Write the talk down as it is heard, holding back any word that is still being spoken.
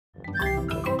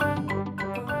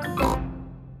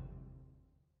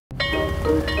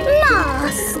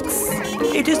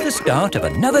start of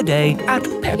another day at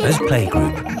Peppa's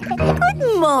Playgroup.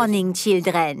 Good morning,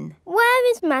 children.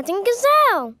 Where is Madame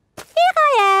Gazelle? Here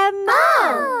I am.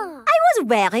 Oh! I was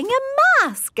wearing a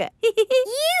mask.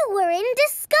 You were in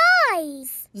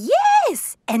disguise.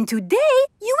 Yes, and today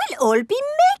you will all be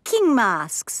making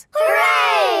masks.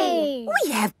 Hooray!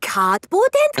 We have cardboard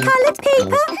and coloured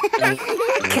paper,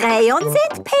 crayons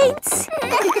and paints,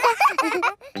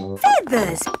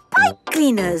 feathers, pipe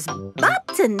cleaners,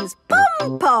 buttons,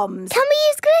 pom-poms. Can we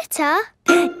use glitter?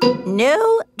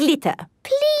 No glitter.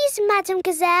 Please, Madame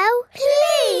Gazelle.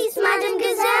 Please, Madame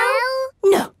Gazelle.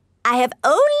 No, I have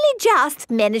only just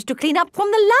managed to clean up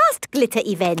from the last glitter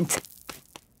event.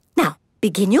 Now,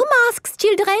 begin your masks,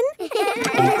 children.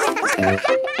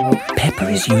 Peppa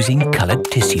is using coloured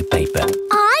tissue paper.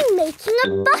 I'm making a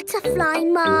butterfly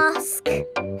mask.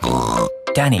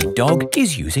 Danny Dog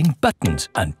is using buttons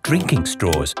and drinking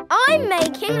straws. I'm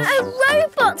making a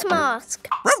robot mask.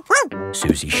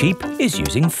 Suzy Sheep is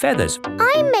using feathers.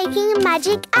 I'm making a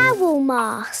magic owl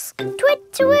mask.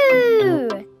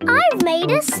 Twit-twoo! I've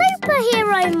made a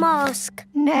superhero mask.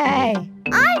 Nay.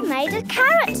 I've made a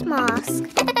carrot mask.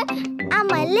 And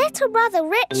my little brother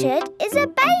Richard is a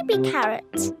baby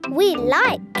carrot. We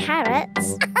like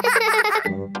carrots.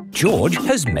 George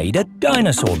has made a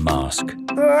dinosaur mask.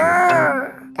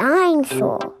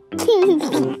 Dinosaur.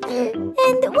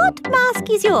 And what mask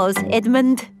is yours,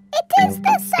 Edmund? It is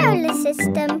the solar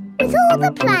system with all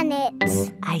the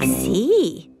planets. I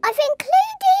see. I've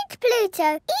included Pluto,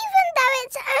 even though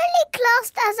it's only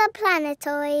classed as a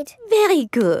planetoid. Very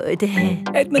good.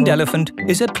 Edmund Elephant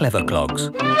is a clever clogs.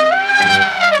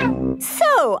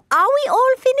 So, are we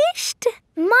all finished?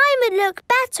 Mine would look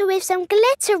better with some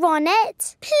glitter on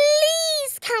it.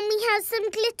 Please, can we have some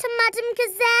glitter, Madame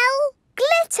Gazelle?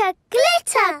 Glitter,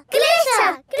 glitter,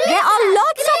 glitter, glitter. There are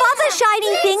lots of other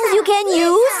shining things you can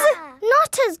use.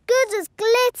 Not as good as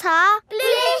glitter.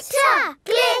 Glitter,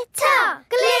 glitter,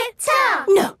 glitter.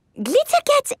 No, glitter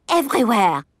gets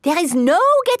everywhere. There is no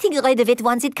getting rid of it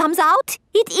once it comes out.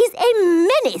 It is a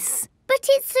menace. But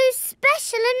it's so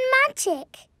special and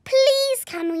magic. Please,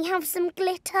 can we have some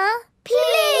glitter?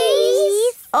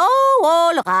 Please. Oh,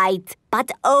 all right.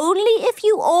 But only if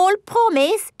you all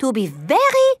promise to be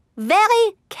very,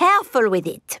 very careful with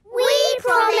it. We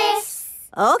promise.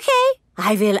 Okay,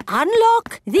 I will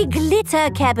unlock the glitter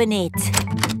cabinet.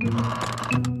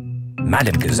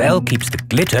 Madame Gazelle keeps the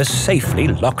glitter safely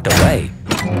locked away.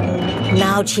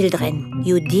 Now, children,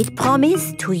 you did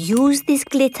promise to use this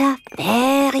glitter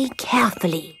very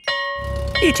carefully.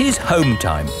 It is home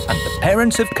time and the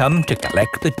parents have come to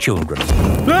collect the children.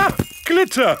 Ah!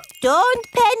 Glitter! Don't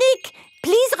panic.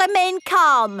 Please remain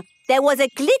calm. There was a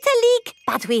glitter leak,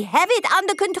 but we have it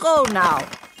under control now.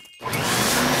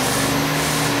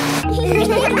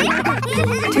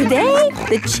 Today,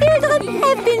 the children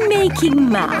have been making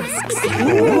masks.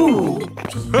 Ooh.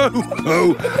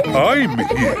 Oh, I'm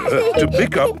here to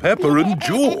pick up Peppa and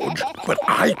George, but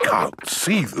I can't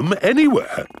see them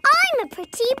anywhere. I'm a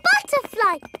pretty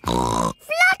butterfly.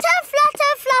 Flutter,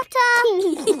 flutter,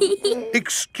 flutter.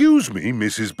 Excuse me,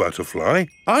 Mrs. Butterfly.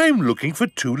 I'm looking for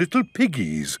two little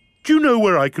piggies. Do you know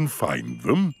where I can find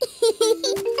them?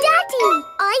 Daddy,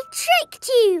 I tricked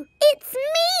you. It's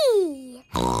me.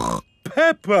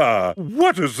 Peppa!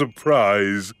 What a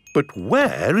surprise! But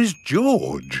where is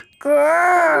George?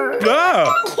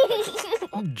 Ah!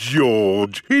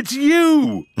 George, it's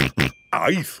you!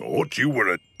 I thought you were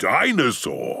a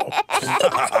dinosaur.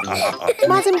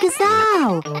 Madame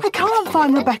Gazelle, I can't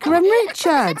find Rebecca and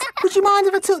Richard. Would you mind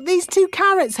if I took these two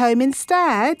carrots home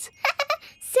instead?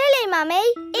 Silly, Mummy.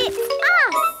 It's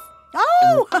us.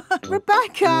 Oh,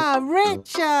 Rebecca,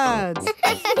 Richard.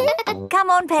 Come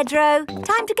on, Pedro.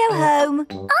 Time to go home.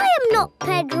 I am not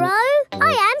Pedro.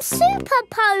 I am Super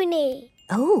Pony.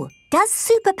 Oh, does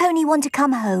Super Pony want to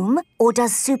come home? Or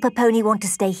does Super Pony want to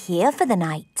stay here for the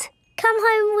night? Come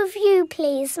home with you,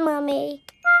 please, Mummy.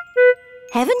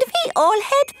 Haven't we all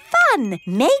had fun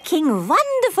making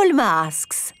wonderful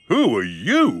masks? Who are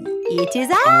you? It is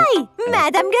I,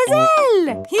 Madame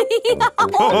Gazelle.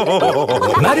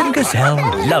 Madame Gazelle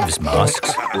loves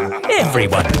masks.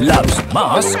 Everyone loves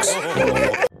masks.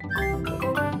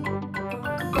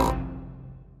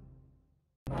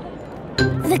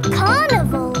 The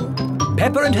carnival.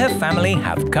 Peppa and her family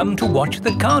have come to watch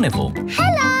the carnival.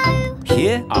 Hello.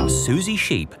 Here are Suzy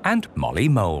Sheep and Molly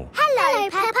Mole. Hello,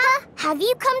 Peppa. Have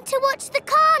you come to watch the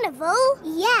carnival?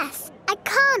 Yes. I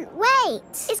can't wait.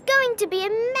 It's going to be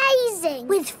amazing.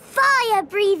 With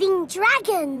fire-breathing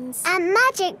dragons. And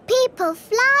magic people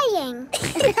flying.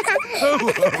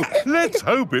 Oh, let's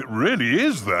hope it really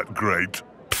is that great.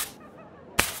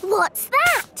 What's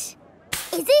that?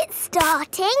 Is it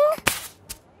starting?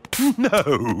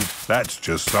 No, that's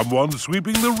just someone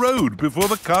sweeping the road before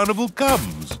the carnival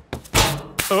comes.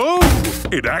 Oh,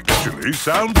 it actually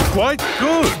sounds quite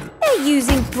good. They're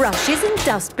using brushes and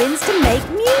dustbins to make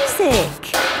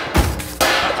music.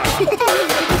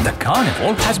 The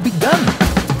carnival has begun.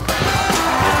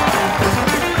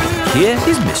 Here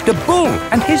is Mr. Bull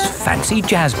and his fancy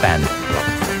jazz band.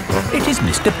 It is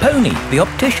Mr. Pony, the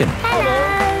optician. Hello!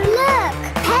 Look,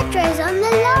 Pedro's on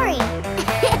the lorry.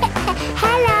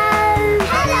 Hello!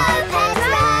 Hello,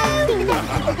 Pedro!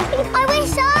 I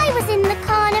wish I was in the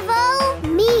carnival.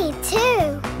 Me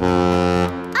too.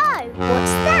 Oh,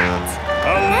 what's that?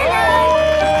 Hello!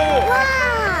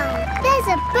 Wow! There's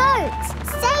a boat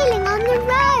sailing on the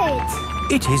road.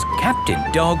 It is Captain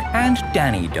Dog and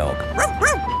Danny Dog.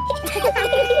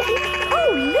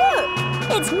 Oh, look!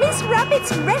 It's Miss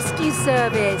Rabbit's rescue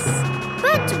service.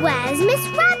 But where's Miss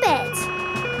Rabbit?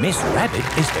 Miss Rabbit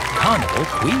is the carnival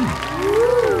queen.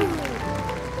 Ooh.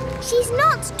 She's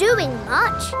not doing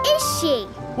much, is she?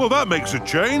 Well, that makes a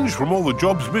change from all the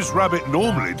jobs Miss Rabbit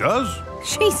normally does.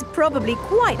 She's probably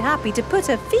quite happy to put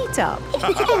her feet up.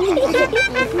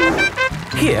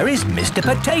 Here is Mr.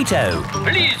 Potato.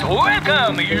 Please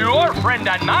welcome your friend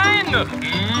and mine,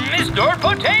 Mr.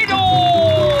 Potato!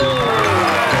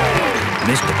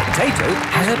 Mr. Potato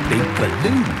has a big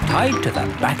balloon tied to the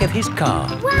back of his car.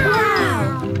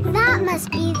 Wow! That must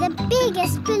be the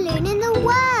biggest balloon in the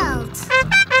world.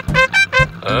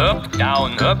 Up,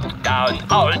 down,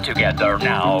 all together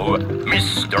now.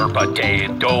 Mr.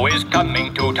 Potato is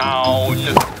coming to town.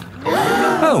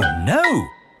 Oh no!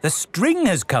 The string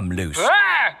has come loose.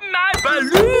 Ah, my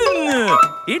Balloon!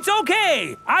 It's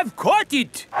okay! I've caught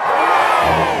it!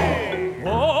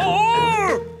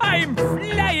 Oh! I'm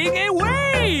flying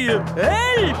away!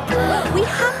 Help! We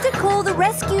have to call the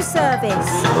rescue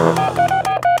service.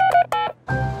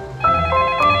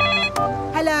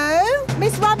 Hello?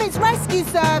 Miss Rabbit's rescue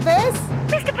service?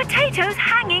 Mr. Potato's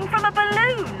hanging from a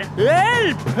balloon.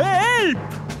 Help! Help!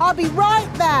 I'll be right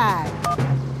there.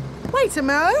 Wait a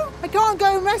mo. I can't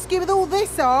go and rescue with all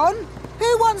this on.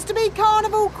 Who wants to be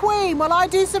Carnival Queen while I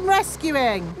do some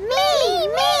rescuing? Me!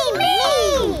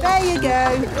 There you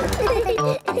go.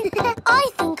 I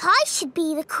think I should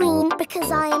be the queen because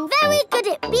I am very good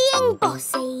at being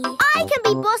bossy. I can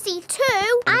be bossy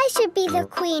too. I should be the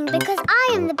queen because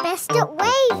I am the best at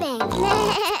waving.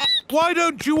 Why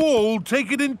don't you all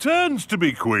take it in turns to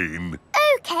be queen?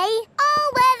 OK,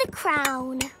 I'll wear the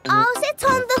crown. I'll sit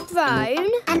on the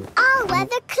throne. And I'll wear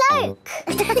the cloak.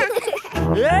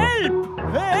 Help!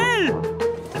 Help!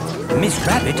 Miss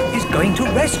Rabbit is going to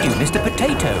rescue Mr.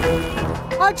 Potato.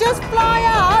 I'll just fly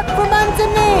up from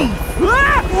underneath.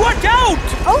 Ah! Watch out!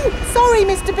 Oh, sorry,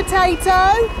 Mr.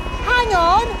 Potato. Hang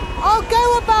on. I'll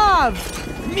go above.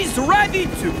 Miss Rabbit,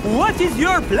 what is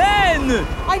your plan?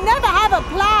 I never have a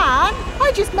plan.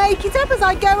 I just make it up as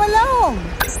I go along.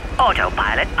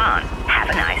 Autopilot on. Have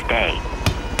a nice day.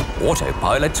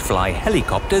 Autopilots fly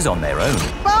helicopters on their own.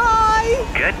 Bye.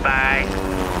 Goodbye.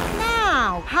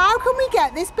 Now, how can we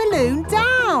get this balloon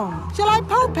down? Shall I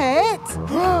pop it?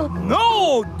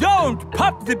 No, don't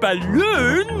pop the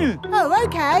balloon! Oh,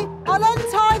 OK. I'll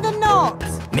untie the knot.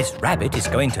 Miss Rabbit is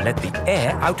going to let the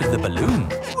air out of the balloon.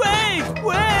 Wait!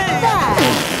 There.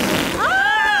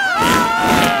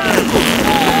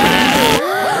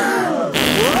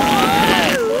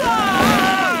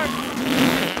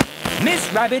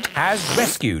 Miss Rabbit has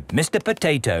rescued Mr.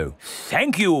 Potato.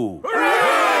 Thank you!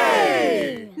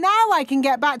 Now I can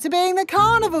get back to being the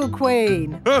Carnival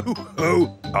Queen.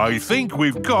 Oh, I think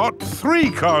we've got 3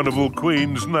 carnival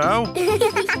queens now.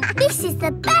 This is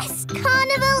the best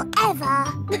carnival ever.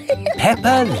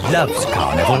 Peppa loves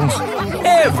carnivals.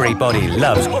 Everybody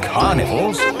loves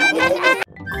carnivals.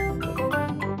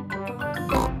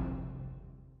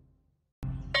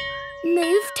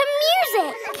 Move to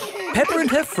music. Peppa and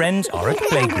her friends are at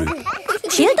Playgroup.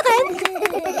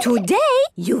 Children, today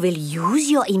you will use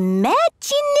your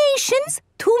imaginations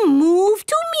to move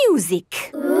to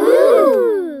music.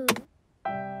 Ooh.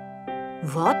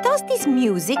 What does this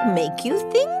music make you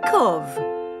think of?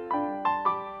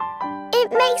 It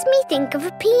makes me think of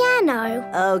a piano.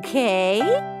 Okay.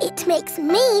 It makes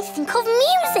me think of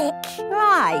music.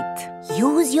 Right.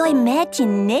 Use your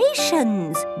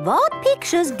imaginations. What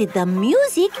pictures did the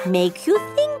music make you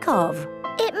think of?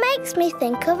 It makes me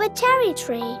think of a cherry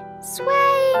tree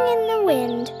swaying in the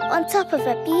wind on top of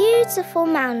a beautiful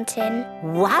mountain.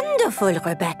 Wonderful,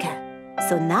 Rebecca.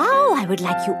 So now I would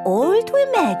like you all to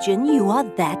imagine you are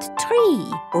that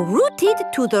tree, rooted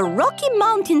to the rocky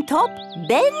mountain top,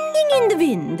 bending in the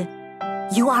wind.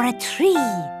 You are a tree.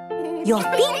 Your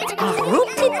feet are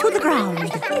rooted to the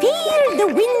ground. Feel the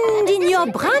wind in your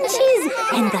branches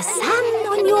and the sun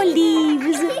on your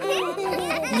leaves.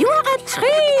 You are a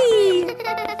tree.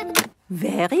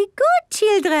 Very good,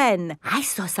 children. I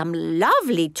saw some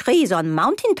lovely trees on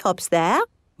mountaintops there.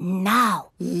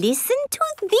 Now, listen to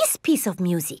this piece of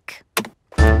music.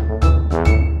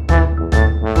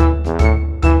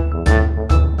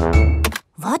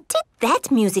 What did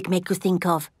that music make you think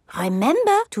of?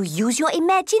 Remember to use your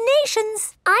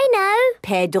imaginations. I know.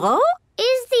 Pedro?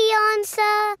 Is the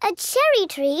answer a cherry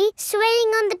tree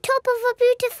swaying on the top of a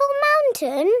beautiful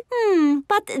mountain?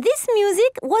 But this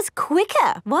music was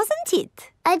quicker, wasn't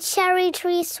it? A cherry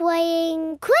tree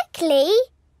swaying quickly?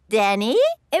 Danny?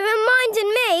 It reminded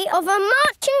me of a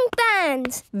marching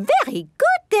band. Very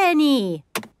good, Danny.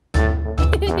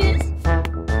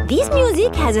 This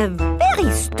music has a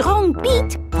very strong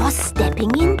beat for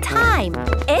stepping in time.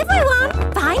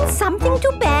 Everyone find something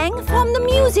to bang from the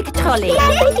music trolley.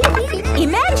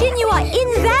 Imagine you are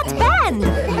in that band,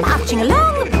 marching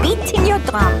along, beating your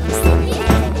drums.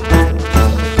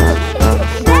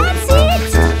 That's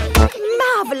it!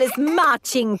 Marvelous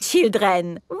marching,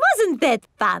 children. Wasn't that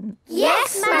fun?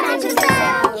 Yes,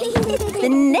 Mademoiselle. The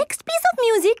next piece of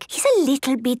music is a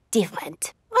little bit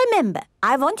different. Remember,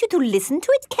 I want you to listen to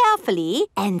it carefully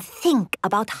and think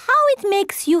about how it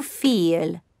makes you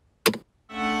feel.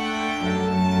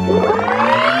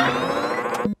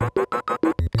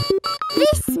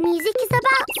 This music is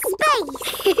about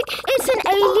space. It's an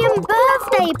alien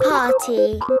birthday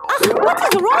party. What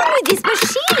is wrong with this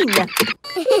machine?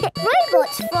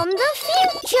 Robots from the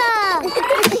future.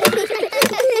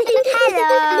 Hello,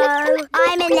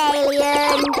 I'm an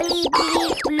alien. Bleep,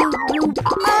 bleep, bloop, bloop.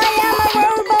 I am a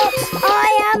robot. I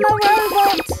am a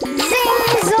robot. Zing,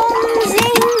 zong,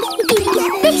 zing.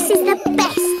 This is the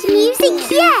best music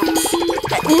yet.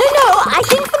 No, I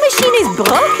think the machine is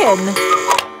broken.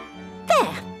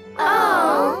 There.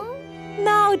 Oh.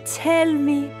 Now tell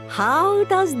me, how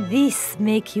does this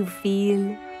make you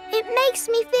feel? It makes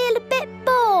me feel a bit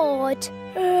bored.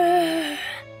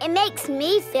 It makes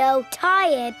me feel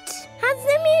tired. Has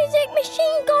the music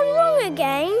machine gone wrong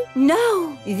again?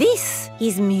 No, this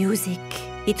is music.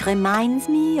 It reminds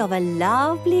me of a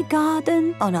lovely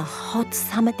garden on a hot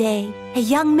summer day. A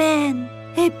young man,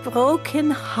 a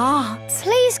broken heart.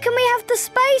 Please, can we have the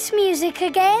space music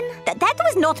again? That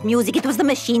was not music, it was the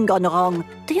machine gone wrong.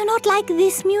 Do you not like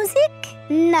this music?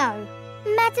 No.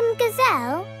 Madame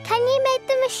Gazelle, can you make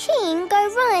the machine go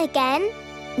wrong again?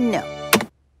 No.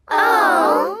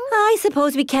 Oh. I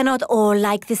suppose we cannot all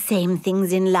like the same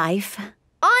things in life.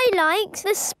 I like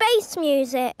the space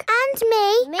music. And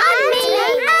me. And me.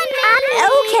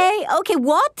 Okay,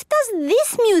 what does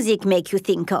this music make you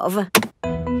think of?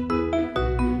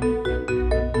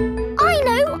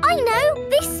 I know.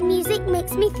 This music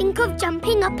makes me think of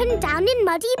jumping up and down in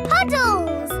muddy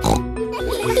puddles.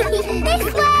 This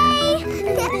way.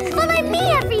 Follow me,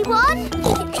 everyone.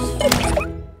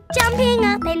 Jumping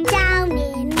up and down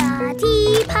in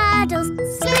muddy puddles.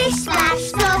 Splish, splash,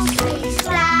 slosh, splish,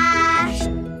 splash.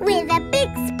 With a big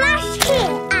splash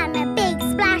here and a big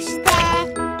splash there.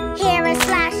 Here a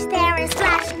splash, there a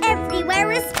splash,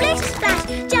 everywhere a splish, splash.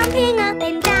 Jumping up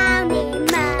and down in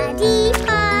muddy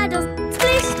puddles.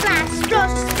 Splish, splash,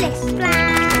 slosh, splish,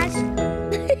 splash.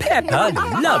 Peppa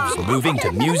loves moving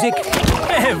to music.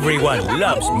 Everyone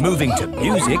loves moving to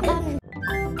music.